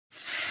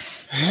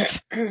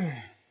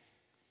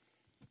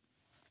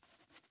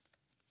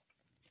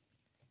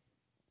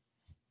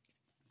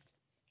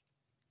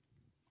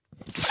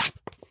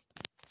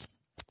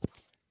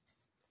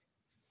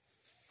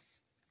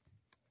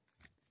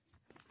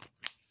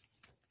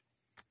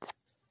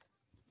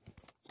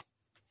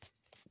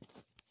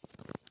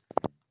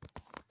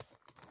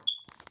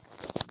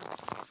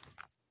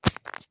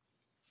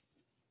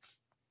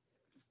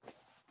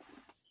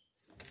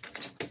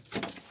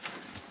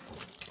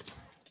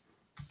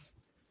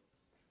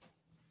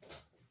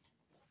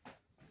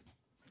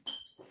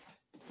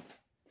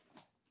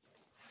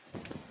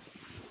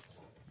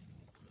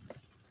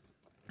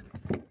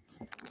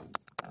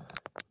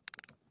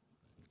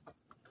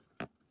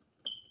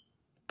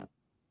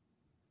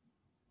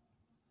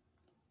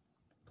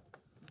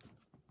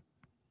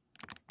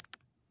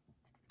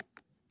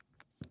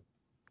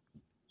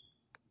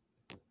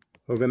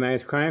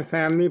Organized crime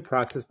family,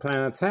 process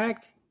plan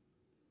attack.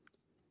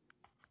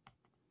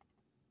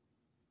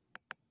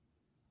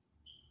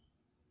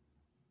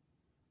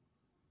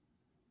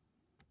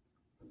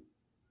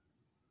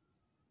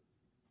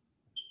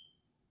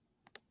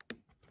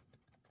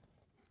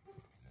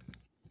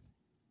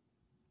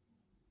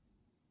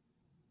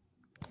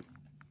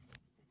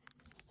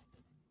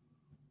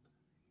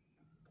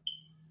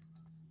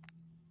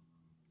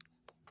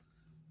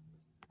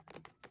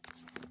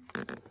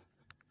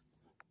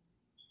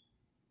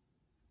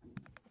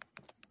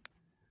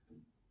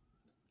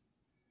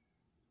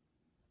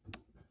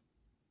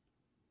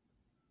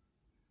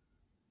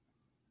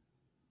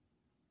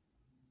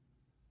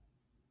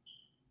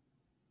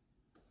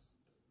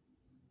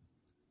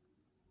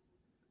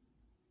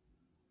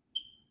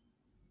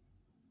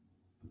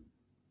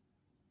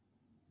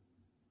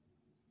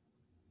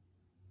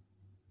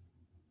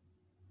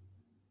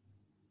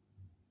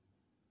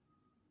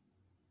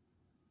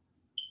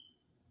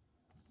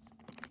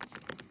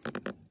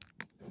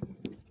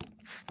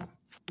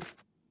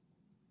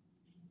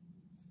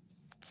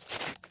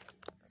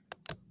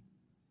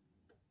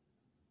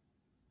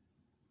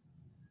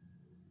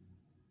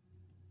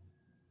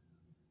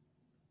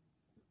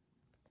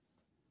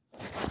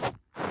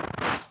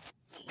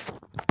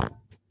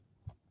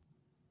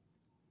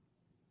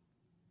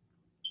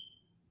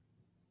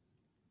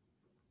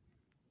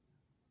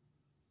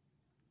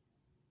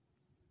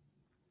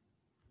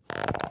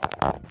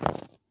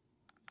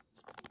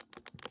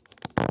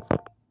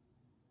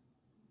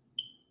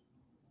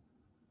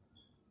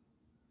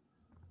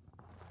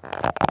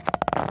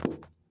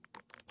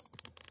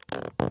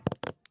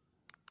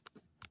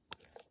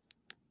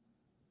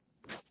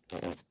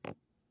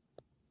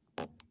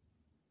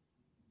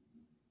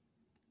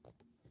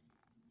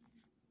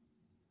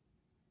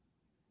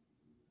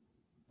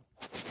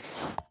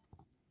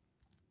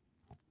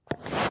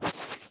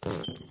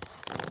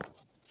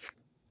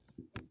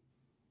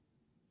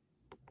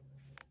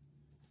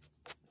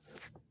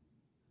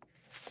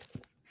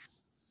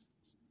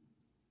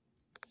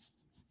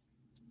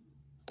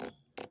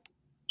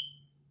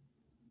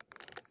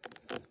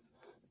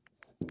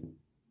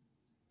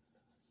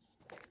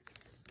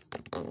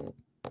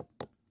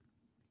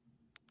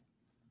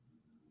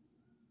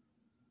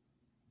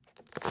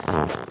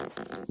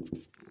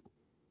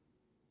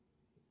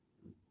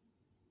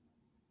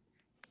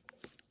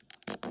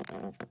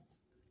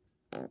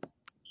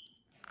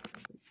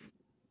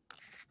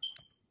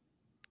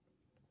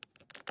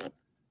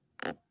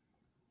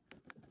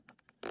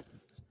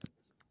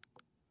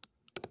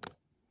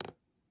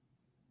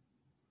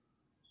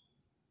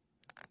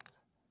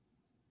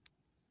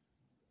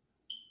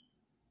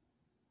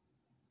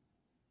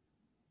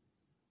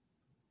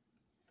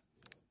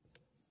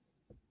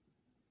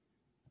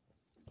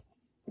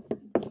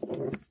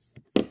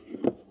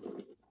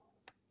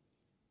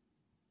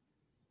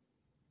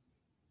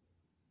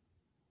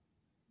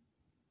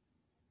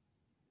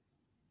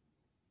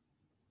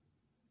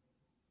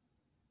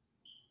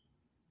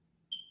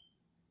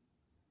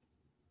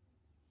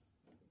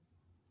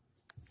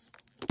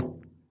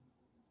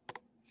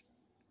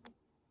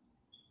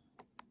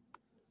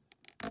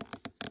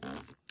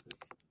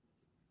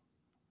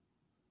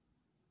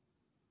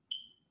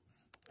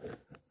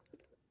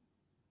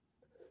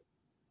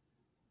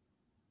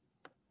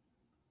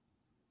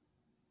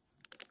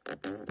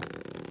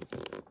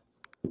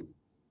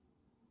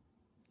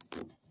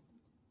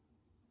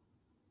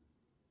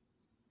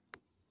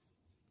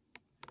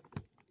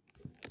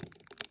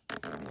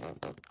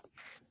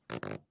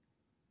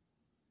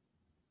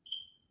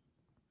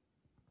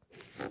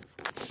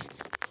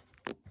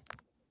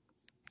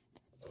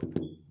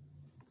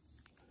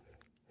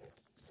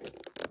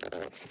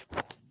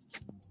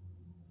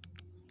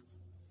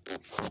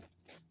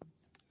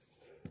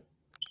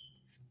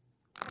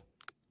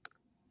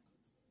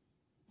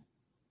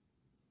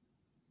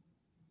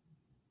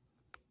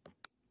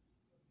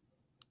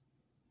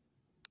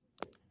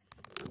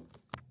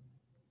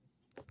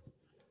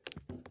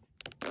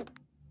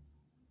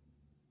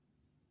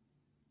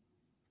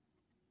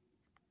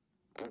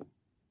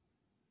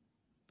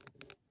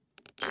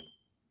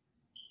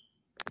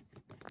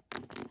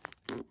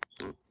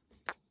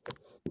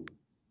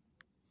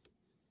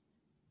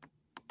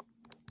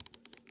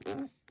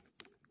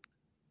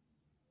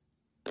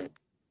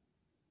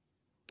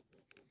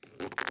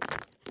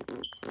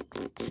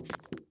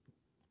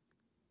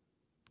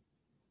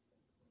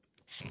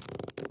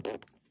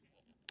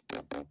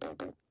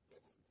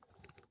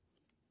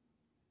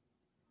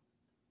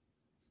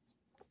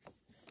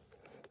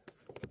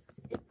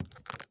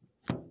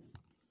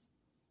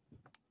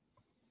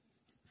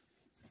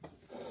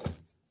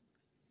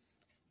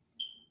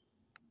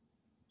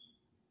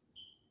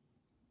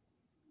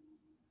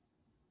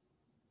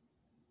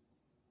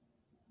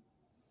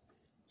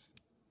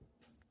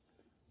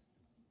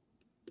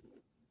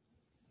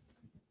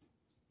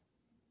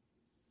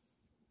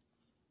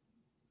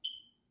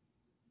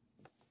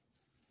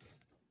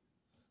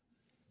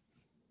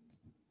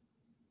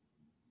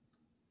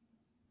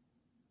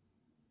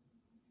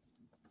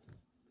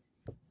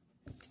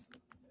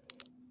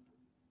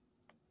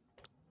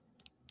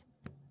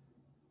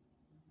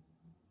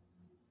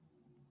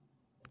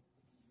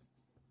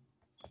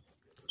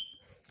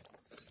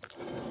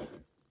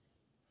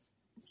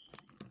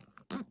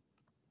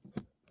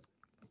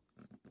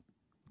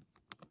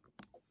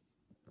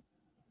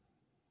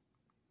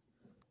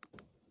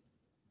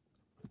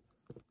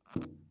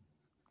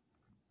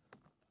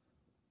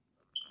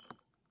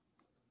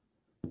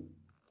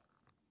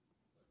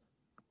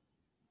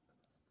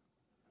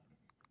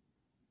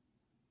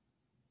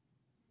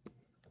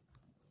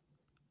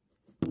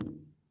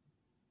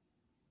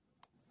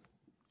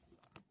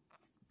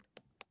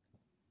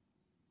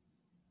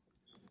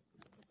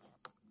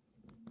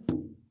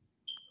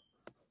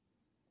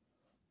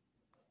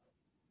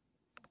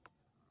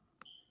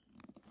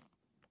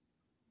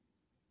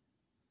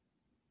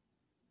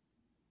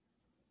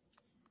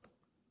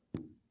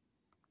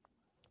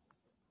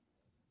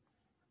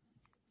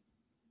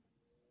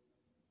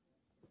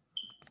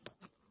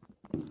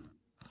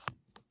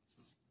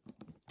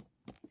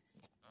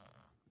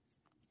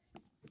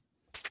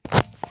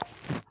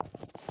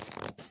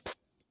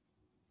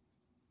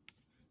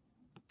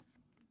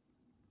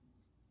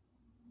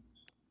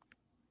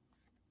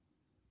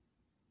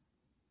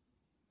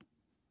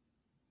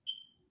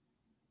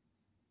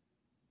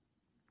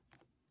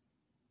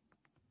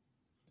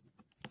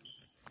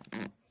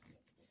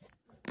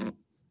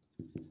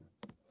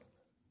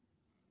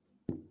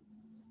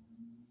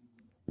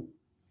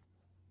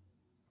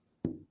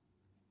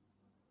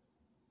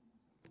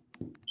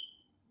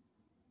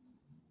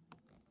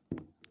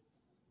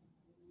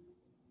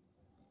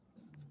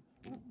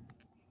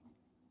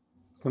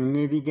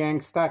 Community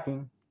gang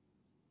stalking.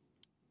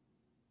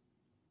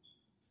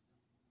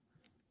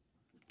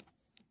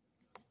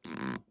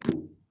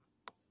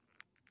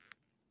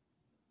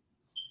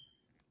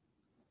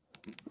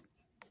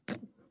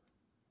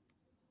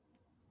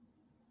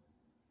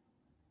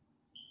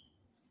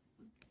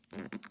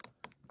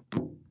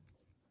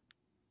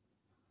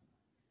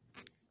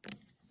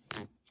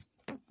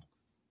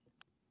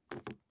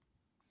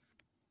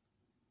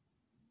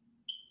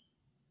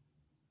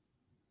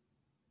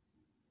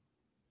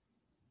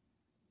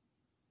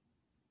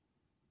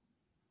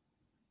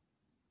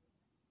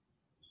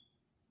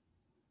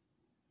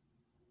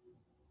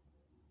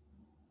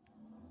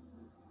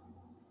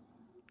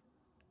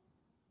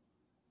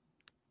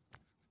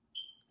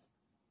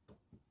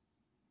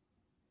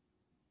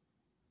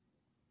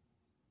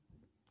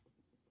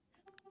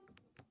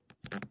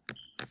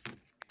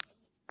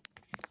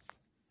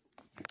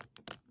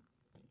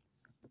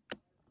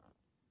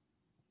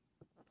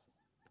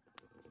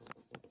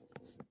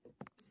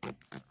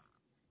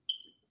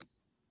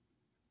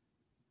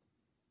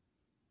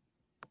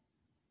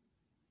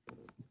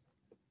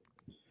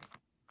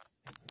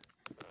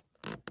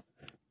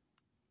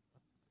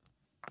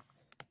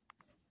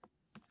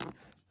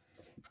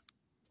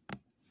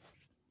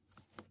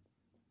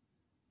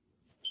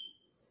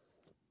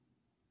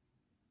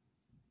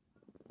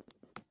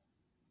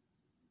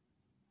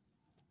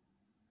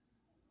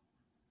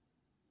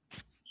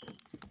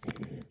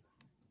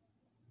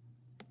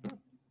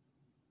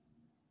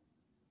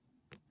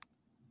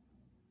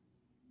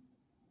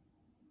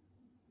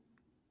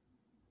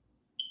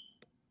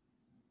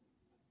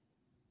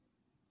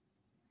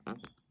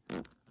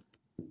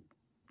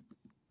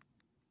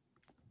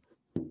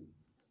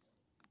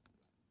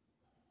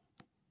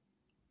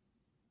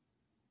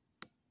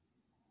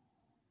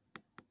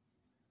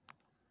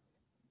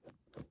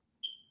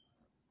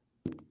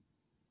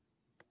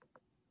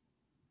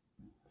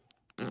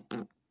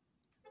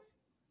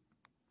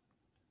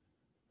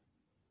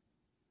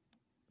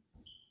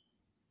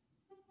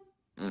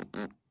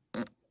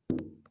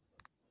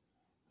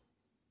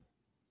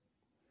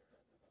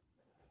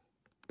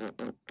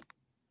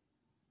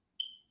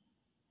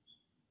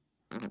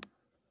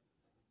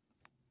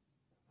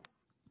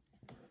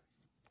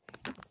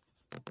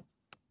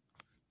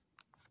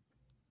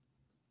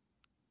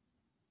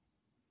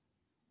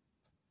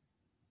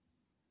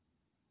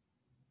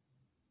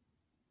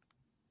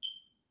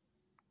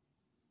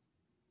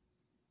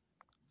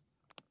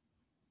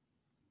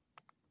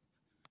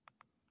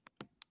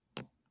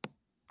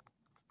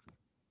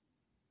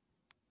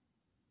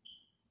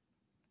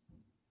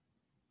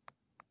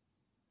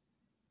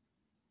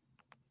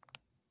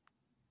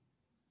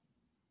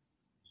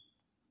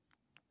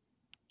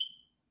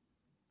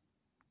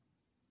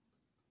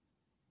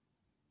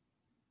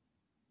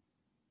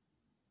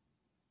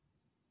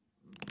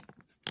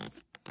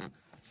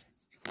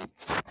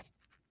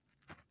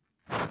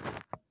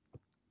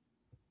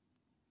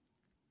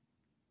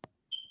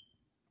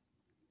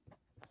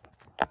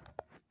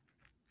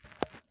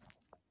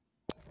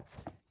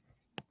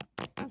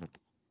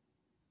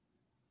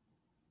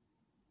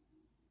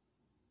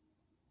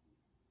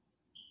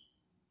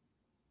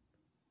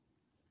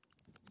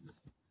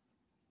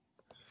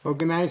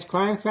 Organized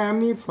crime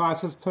family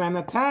process plan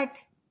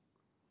attack,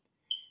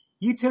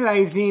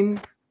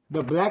 utilizing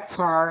the black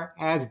car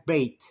as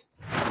bait.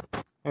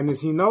 And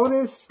as you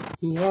notice,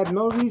 he had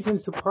no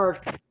reason to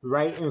park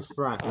right in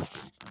front.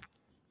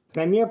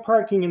 Plenty of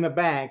parking in the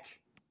back,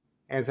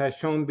 as I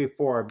shown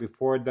before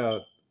the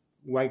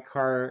white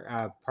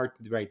car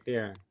parked right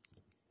there.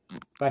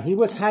 But he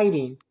was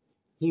hiding.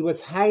 He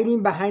was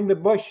hiding behind the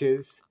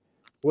bushes,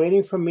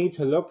 waiting for me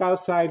to look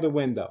outside the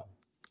window.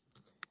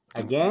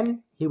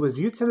 Again, he was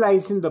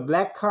utilizing the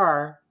black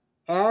car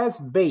as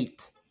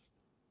bait.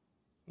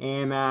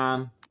 And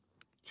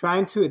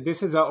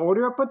this is an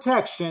order of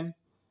protection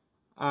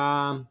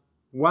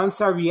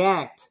once I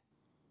react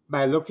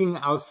by looking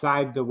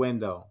outside the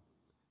window.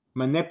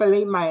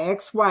 Manipulate my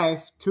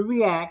ex-wife to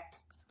react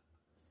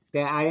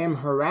that I am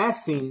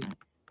harassing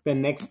the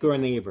next door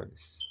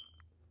neighbors.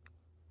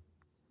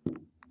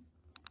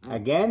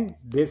 Again,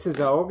 this is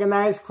an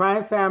organized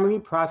crime family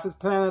process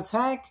plan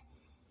attack,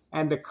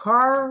 and the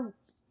car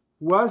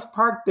was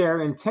parked there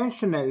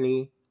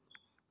intentionally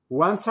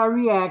once I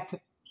react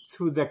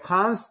to the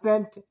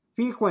constant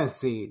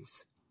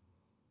frequencies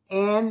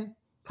and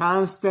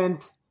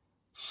constant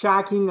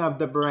shocking of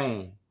the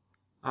brain.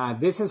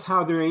 This is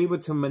how they're able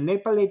to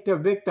manipulate their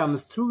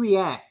victims to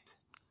react.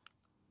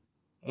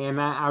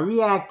 And I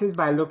reacted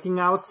by looking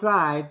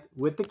outside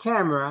with the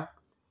camera.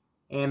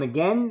 And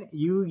again,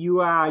 you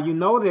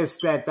notice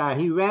that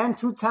he ran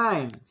 2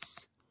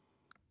 times.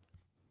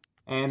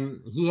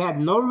 And he had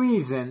no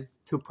reason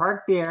to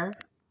park there.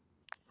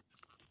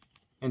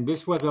 And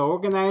this was an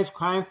organized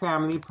crime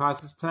family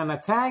process plan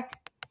attack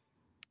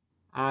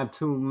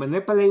to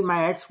manipulate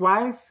my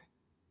ex-wife.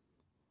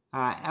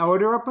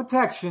 Order of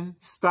protection,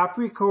 stop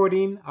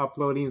recording,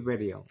 uploading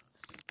videos.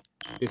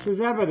 This is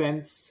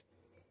evidence.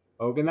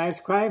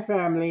 Organized crime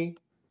family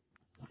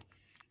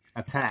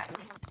attack.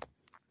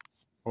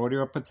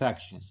 Order of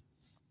protection.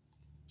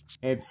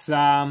 It's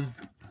April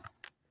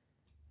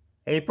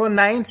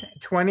 9th,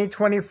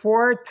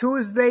 2024,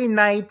 Tuesday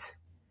night,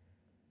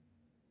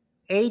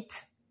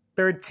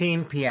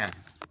 8:13 p.m.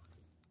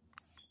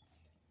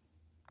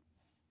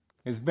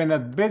 It's been a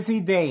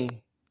busy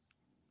day,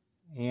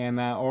 and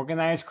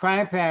organized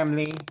crime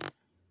family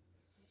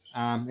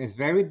is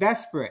very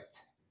desperate.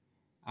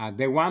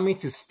 They want me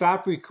to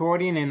stop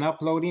recording and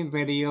uploading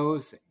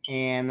videos,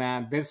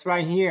 and this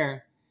right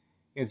here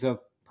is a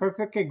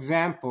perfect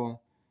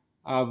example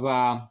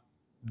of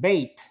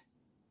bait.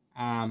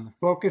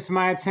 Focus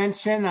my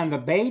attention on the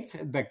bait.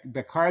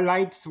 The car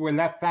lights were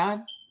left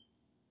on.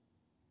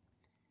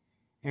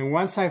 And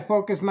once I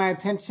focused my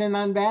attention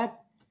on that,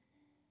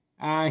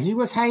 he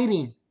was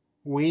hiding,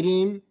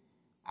 waiting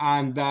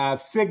on the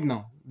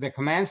signal, the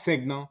command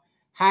signal.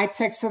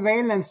 High-tech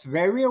surveillance,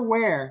 very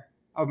aware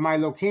of my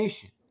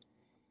location.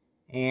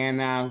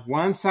 And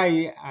once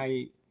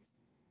I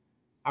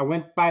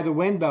went by the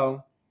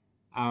window,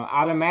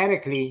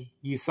 automatically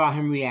you saw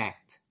him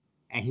react,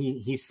 and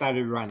he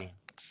started running.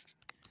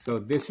 So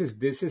this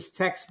is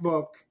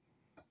textbook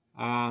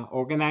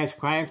organized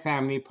crime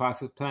family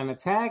process plan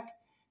attack,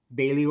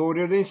 daily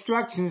ordered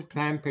instructions,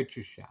 plan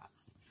picture shot.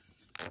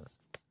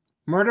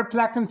 Murder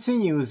plot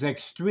continues.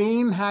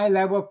 Extreme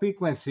high-level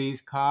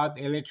frequencies called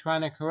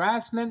electronic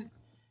harassment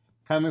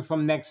coming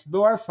from next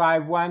door,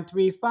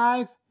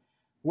 5135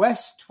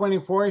 West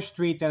 24th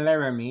Street in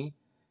Laramie,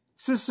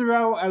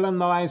 Cicero,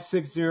 Illinois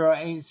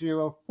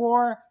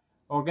 60804.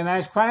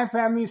 Organized crime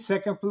family,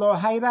 second floor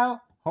hideout,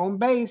 home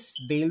base,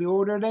 daily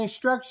ordered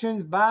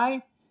instructions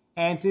by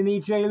Anthony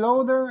J.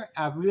 Loader,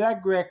 Avila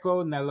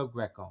Greco, Nello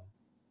Greco.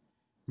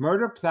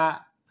 Murder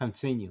plot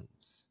continues.